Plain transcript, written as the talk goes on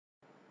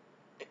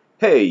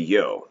Hey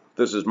yo,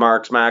 this is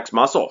Mark's Max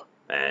Muscle,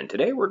 and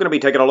today we're going to be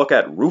taking a look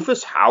at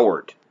Rufus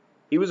Howard.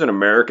 He was an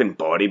American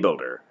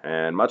bodybuilder,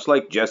 and much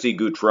like Jesse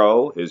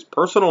Gautreau, his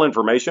personal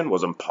information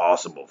was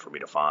impossible for me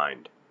to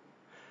find.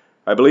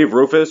 I believe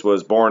Rufus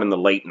was born in the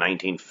late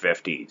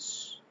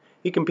 1950s.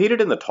 He competed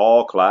in the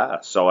tall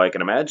class, so I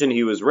can imagine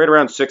he was right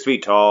around 6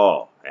 feet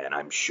tall, and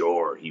I'm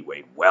sure he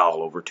weighed well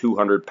over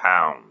 200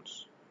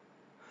 pounds.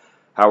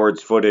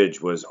 Howard's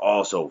footage was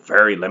also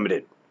very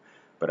limited,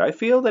 but I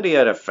feel that he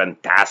had a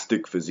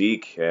fantastic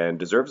physique and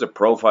deserves a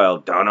profile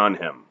done on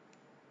him.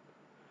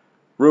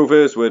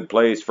 Rufus would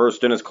place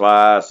first in his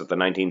class at the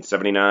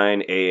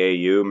 1979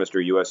 AAU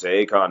Mr.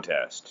 USA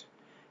contest.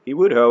 He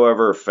would,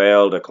 however,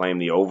 fail to claim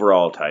the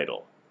overall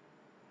title.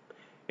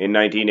 In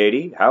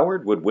 1980,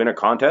 Howard would win a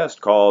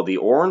contest called the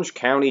Orange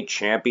County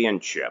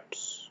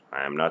Championships.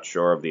 I am not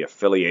sure of the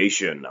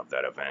affiliation of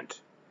that event.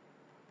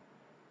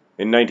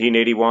 In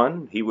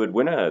 1981, he would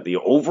win the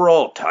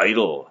overall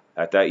title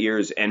at that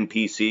year's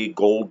NPC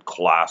Gold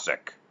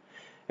Classic,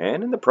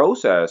 and in the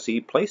process, he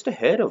placed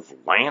ahead of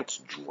Lance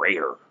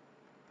Dreher.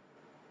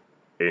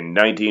 In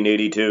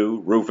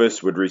 1982,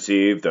 Rufus would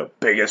receive the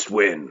biggest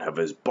win of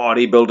his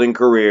bodybuilding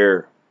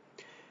career.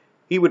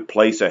 He would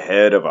place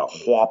ahead of a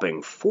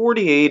whopping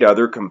 48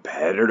 other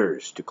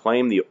competitors to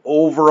claim the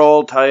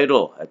overall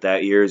title at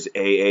that year's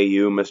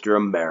AAU Mr.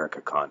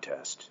 America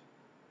contest.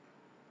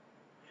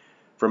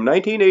 From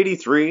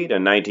 1983 to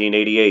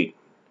 1988,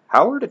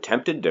 Howard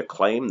attempted to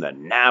claim the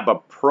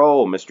NABA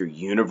Pro Mr.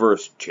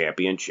 Universe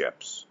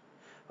Championships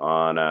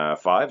on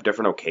 5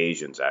 different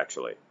occasions,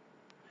 actually.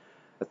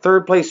 A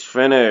third place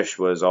finish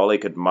was all he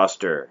could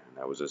muster.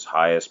 That was his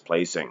highest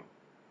placing.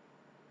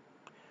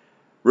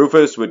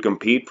 Rufus would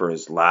compete for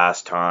his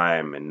last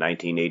time in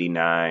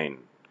 1989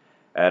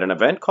 at an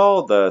event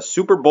called the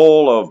Super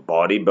Bowl of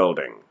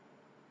Bodybuilding,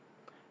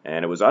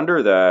 and it was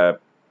under the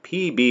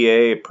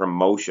PBA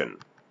promotion.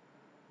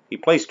 He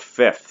placed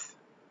 5th.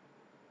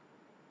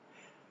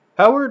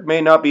 Howard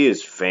may not be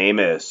as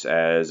famous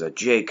as a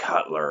Jay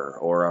Cutler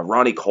or a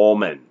Ronnie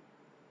Coleman,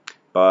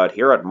 but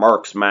here at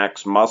Mark's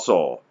Max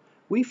Muscle,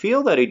 we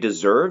feel that he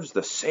deserves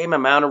the same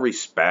amount of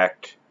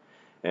respect,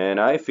 and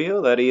I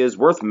feel that he is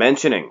worth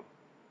mentioning.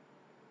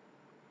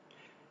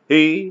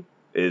 He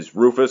is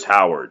Rufus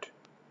Howard,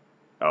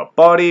 a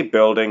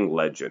bodybuilding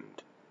legend.